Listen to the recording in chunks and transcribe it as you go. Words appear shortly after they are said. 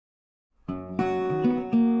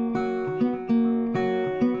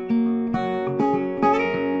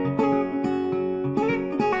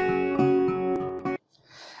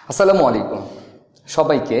আসসালামু আলাইকুম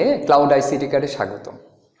সবাইকে ক্লাউড আইসিটি কার্ডে স্বাগত।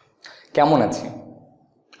 কেমন আছে?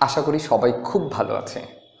 আশা করি সবাই খুব ভালো আছে।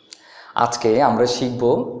 আজকে আমরা শিখব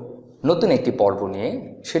নতুন একটি পর্ব নিয়ে,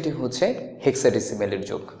 সেটি হচ্ছে হেক্সাডেসিমেলের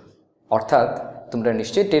যোগ। অর্থাৎ তোমরা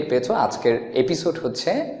নিশ্চয়ই টের পেয়েছো, আজকের এপিসোড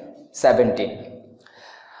হচ্ছে 17।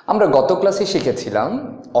 আমরা গত ক্লাসে শিখেছিলাম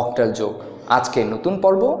অক্টাল যোগ। আজকে নতুন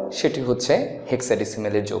পর্ব, সেটি হচ্ছে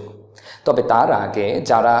হেক্সাডেসিমেলের যোগ। তবে তার আগে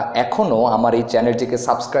যারা এখনও আমার এই চ্যানেলটিকে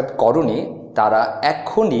সাবস্ক্রাইব করোনি, তারা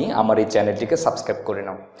এখনই আমার এই চ্যানেলটিকে সাবস্ক্রাইব করে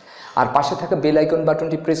নাও। আর পাশে থাকা বেল আইকন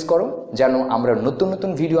বাটনটি প্রেস করো, যেন আমরা নতুন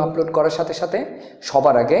নতুন ভিডিও আপলোড করার সাথে সাথে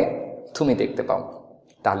সবার আগে তুমি দেখতে পাও।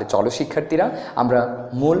 তাহলে চলো শিক্ষার্থীরা, আমরা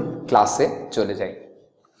মূল ক্লাসে চলে যাই।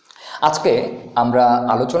 আজকে আমরা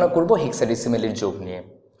আলোচনা করব হেক্সাডেসিমেলের যোগ নিয়ে।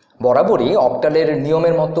 বরাবরই অক্টালের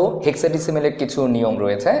নিয়মের মতো হেক্সাডেসিমেলের কিছু নিয়ম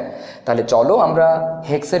রয়েছে। তাহলে চলো আমরা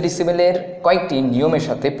হেক্সাডেসিমেলের কয়েকটি নিয়মের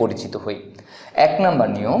সাথে পরিচিত হই। 1 নম্বর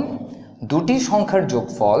নিয়ম, দুটি সংখ্যার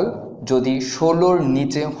যোগফল যদি 16-র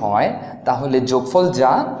নিচে হয় তাহলে যোগফল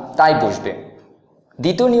যা তাই বসবে।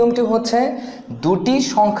 দ্বিতীয় নিয়মটি হচ্ছে দুটি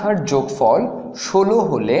সংখ্যার যোগফল 16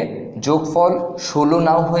 হলে যোগফল 16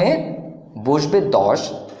 না হয়ে বসবে 10।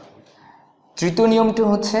 তৃতীয় নিয়মটি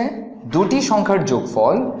হচ্ছে দুটি সংখ্যার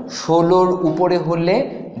যোগফল 16-র উপরে হলে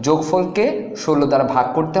যোগফলকে 16 দ্বারা ভাগ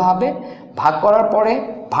করতে হবে। ভাগ করার পরে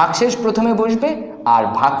ভাগশেষ প্রথমে বসবে আর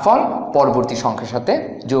ভাগফল পরবর্তী সংখ্যার সাথে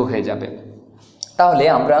যোগ হয়ে যাবে। তাহলে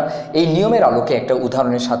আমরা এই নিয়মের আলোকে একটা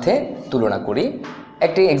উদাহরণের সাথে তুলনা করি।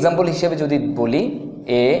 একটি এক্সাম্পল হিসেবে যদি বলি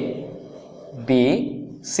এ বি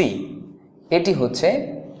সি, এটি হচ্ছে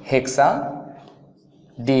হেক্সা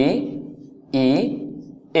ডি ই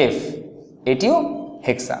এফ, এটিও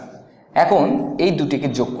হেক্সা। এখন এই দুটিকে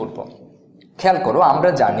যোগ করব। খেয়াল করো, আমরা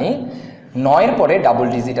জানি 9-এর পরে ডাবল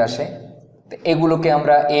ডিজিট আসে। এগুলোকে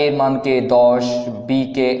আমরা এ মানকে 10, বি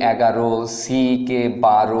কে 11, সি কে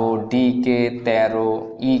 12, ডি কে 13,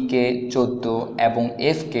 ই কে 14 এবং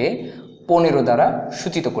এফ কে 15 দ্বারা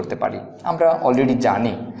সূচিত করতে পারি। আমরা অলরেডি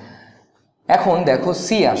জানি। এখন দেখো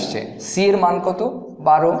সি আসছে, সি এর মান কত?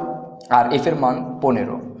 12 আর এফ এর মান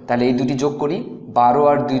 15। তাহলে এই দুটি যোগ করি, 12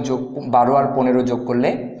 আর 15 যোগ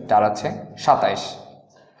করলে দাঁড়াচ্ছে 27।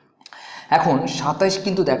 এখন 27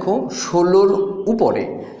 কিন্তু দেখো 16-র উপরে।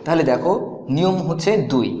 তাহলে দেখো নিয়ম হচ্ছে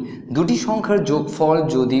দুটি সংখ্যার যোগফল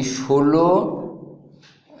যদি 3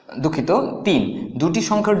 দুটি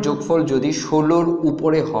সংখ্যার যোগফল যদি 16-র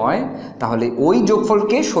উপরে হয় তাহলে ওই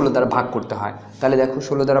যোগফলকে 16 দ্বারা ভাগ করতে হয়। তাহলে দেখো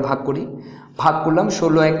 16 দ্বারা ভাগ করি, ভাগ করলাম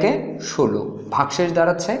 16 একে 16, ভাগশেষ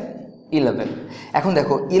দাঁড়াচ্ছে 11। এখন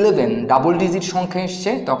দেখো 11 ডাবল ডিজিট সংখ্যা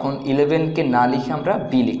এসছে, তখন 11কে না লিখে আমরা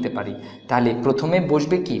বি লিখতে পারি। তাহলে প্রথমে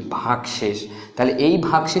বসবে কি? ভাগশেষ। তাহলে এই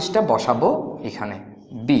ভাগশেষটা বসাবো এখানে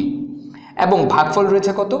বি, এবং ভাগফল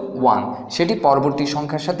রয়েছে কত? 1, সেটি পরবর্তী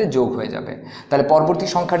সংখ্যার সাথে যোগ হয়ে যাবে। তাহলে পরবর্তী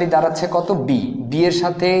সংখ্যাটি দাঁড়াচ্ছে কত? বি। বি এর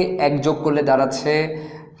সাথে 1 যোগ করলে দাঁড়াচ্ছে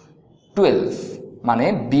 12, মানে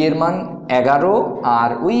বি এর মান 11 আর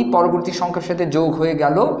ওই পরবর্তী সংখ্যার সাথে যোগ হয়ে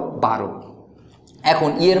গেল 12। এখন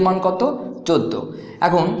ই এর মান কত? 14।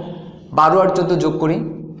 এখন 12 আর 14 যোগ করি,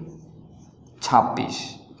 26।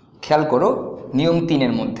 খেয়াল করো নিয়ম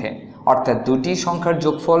 3-এর মধ্যে, অর্থাৎ দুটি সংখ্যার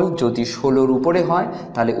যোগফল যদি 16-র উপরে হয়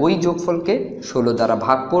তাহলে ওই যোগফলকে 16 দ্বারা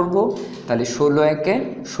ভাগ করব। তাহলে 16 একে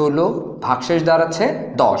 16, ভাগশেষ দাঁড়াচ্ছে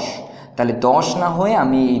 10। তাহলে 10 না হয়ে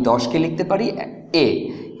আমি এই 10কে লিখতে পারি এ।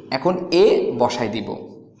 এখন এ বসাই দিব,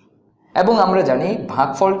 এবং আমরা জানি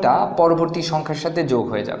ভাগফলটা পরবর্তী সংখ্যার সাথে যোগ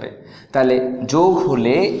হয়ে যাবে। তাহলে যোগ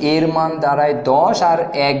হলে এর মান দাঁড়ায় 10 আর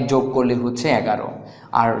 1 যোগ করলে হচ্ছে 11,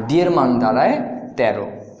 আর ডি এর মান দাঁড়ায় 13।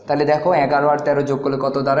 তাহলে দেখো 11 আর 13 যোগ করলে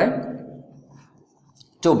কত দাঁড়ায়?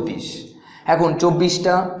 24। এখন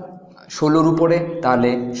 24টা 16-র উপরে, তাহলে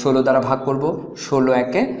 16 দ্বারা ভাগ করব, 16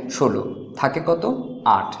 একে 16, থাকে কত?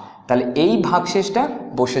 8। তাহলে এই ভাগশেষটা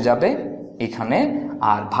বসে যাবে এখানে,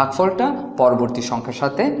 আর ভাগফলটা পরবর্তী সংখ্যার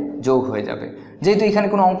সাথে যোগ হয়ে যাবে। যেহেতু এখানে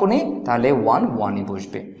কোনো অঙ্ক নেই তাহলে 1ই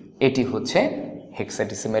বসবে। এটি হচ্ছে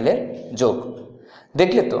হেক্সাডেসিমেলের যোগ।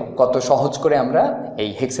 দেখলে তো কত সহজ করে আমরা এই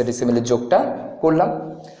হেক্সাডেসিমেলের যোগটা করলাম।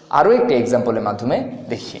 আরও একটি এক্সাম্পলের মাধ্যমে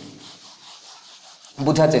দেখি,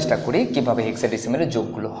 বোঝার চেষ্টা করি কিভাবে হেক্সাডেসিমেলের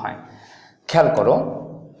যোগগুলো হয়। খেয়াল করো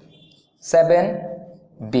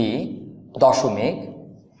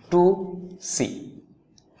 7b.2c,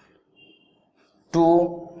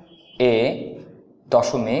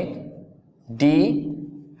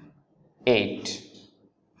 2a.d8,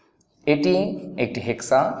 এটি একটি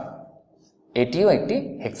হেক্সা, এটিও একটি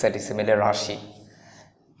হেক্সাডেসিমেলের রাশি।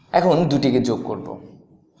 এখন দুটিকে যোগ করব।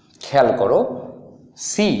 খেয়াল করো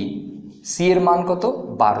সি এর মান কত?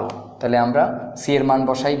 12। তাহলে আমরা সি এর মান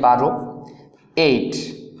বসাই 12। 8,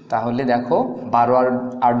 তাহলে দেখো 12 আর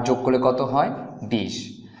 8 যোগ করলে কত হয়? 20।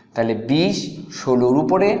 তাহলে 20 16-র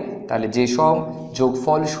উপরে, তাহলে যেসব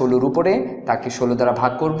যোগফল 16-র উপরে তাকে 16 দ্বারা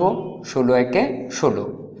ভাগ করব, 16 একে 16,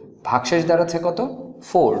 ভাগশেষ দাঁড়াচ্ছে কত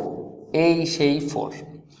 4, এই সেই 4।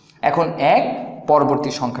 এখন 1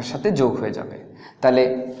 পরবর্তী সংখ্যার সাথে যোগ হয়ে যাবে, তাহলে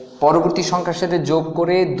পরবর্তী সংখ্যার সাথে যোগ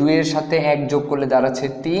করে 2 এর সাথে 1 যোগ করলে দাঁড়াচ্ছে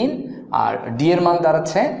 3, আর ডি এর মান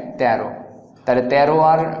দাঁড়াচ্ছে 13, তাহলে 13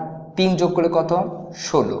 আর 3 যোগ করলে কত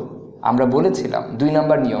 16। আমরা বলেছিলাম 2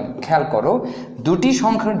 নম্বর নিয়ম, খেয়াল করো, দুটি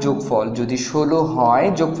সংখ্যার যোগফল যদি 16 হয়,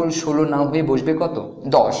 যোগফল 16 না হয়ে বসবে কত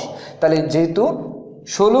 10, তাহলে যেহেতু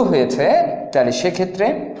 16 হয়েছে তাহলে সেক্ষেত্রে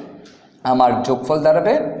আমার যোগফল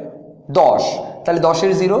দাঁড়াবে 10, তাহলে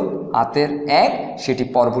 10-এর 0 হাতের 1 সেটি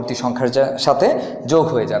পরবর্তী সংখ্যার সাথে যোগ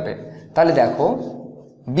হয়ে যাবে। তাহলে দেখো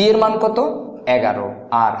বি এর মান কত 11,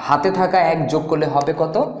 আর হাতে থাকা 1 যোগ করলে হবে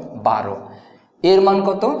কত 12, এর মান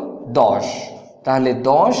কত 10, তাহলে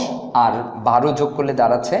 10 আর 12 যোগ করলে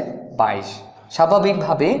দাঁড়াচ্ছে 22।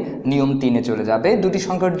 স্বাভাবিকভাবে নিয়ম 3-এ চলে যাবে, দুটি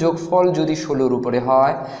সংখ্যার যোগফল যদি 16-র উপরে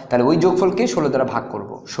হয় তাহলে ওই যোগফলকে 16 দ্বারা ভাগ করব,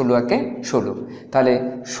 16 একে 16, তাহলে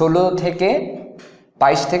 16 থেকে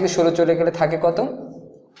 22 থেকে 16 চলে গেলে থাকে কত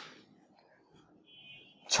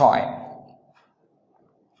 6,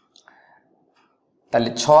 তাহলে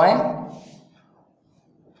 6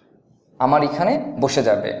 আমার এখানে বসে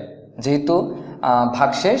যাবে, যেহেতু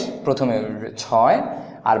ভাগশেষ প্রথমে 6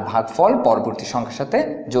 আর ভাগফল পরবর্তী সংখ্যার সাথে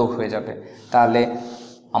যোগ হয়ে যাবে, তাহলে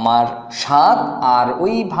আমার 7 আর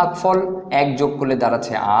ওই ভাগফল 1 যোগ করলে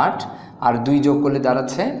দাঁড়াচ্ছে 8, আর 2 যোগ করলে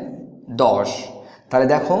দাঁড়াচ্ছে 10, তাহলে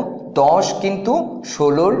দেখো 10 কিন্তু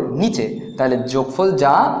 16-র নিচে, তাহলে যোগফল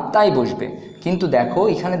যা তাই বসবে, কিন্তু দেখো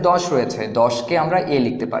এখানে 10 রয়েছে, 10কে আমরা এ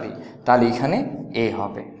লিখতে পারি, তাহলে এখানে এ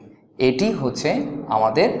হবে। এটি হচ্ছে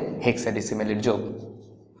আমাদের হেক্সাডেসিমেলের যোগ।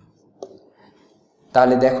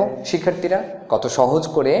 তাহলে দেখো শিক্ষার্থীরা, কত সহজ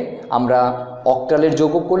করে আমরা অক্টালের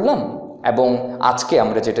যোগও করলাম, এবং আজকে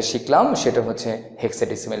আমরা যেটা শিখলাম সেটা হচ্ছে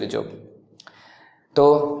হেক্সাডেসিমেলের যোগ। তো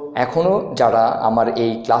এখনও যারা আমার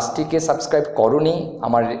এই ক্লাসটিকে সাবস্ক্রাইব করোনি,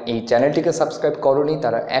 আমার এই চ্যানেলটিকে সাবস্ক্রাইব করোনি,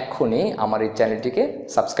 তারা এখনই আমার এই চ্যানেলটিকে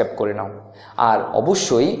সাবস্ক্রাইব করে নাও, আর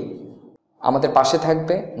অবশ্যই আমাদের পাশে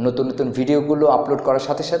থাকবে নতুন নতুন ভিডিওগুলো আপলোড করার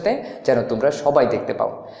সাথে সাথে, যেন তোমরা সবাই দেখতে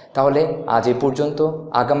পাও। তাহলে আজ এই পর্যন্ত,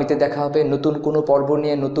 আগামীতে দেখা হবে নতুন কোনো পর্ব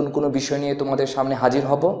নিয়ে, নতুন কোনো বিষয় নিয়ে তোমাদের সামনে হাজির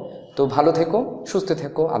হব। তো ভালো থেকো, সুস্থ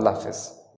থেকো, আল্লাহ হাফেজ।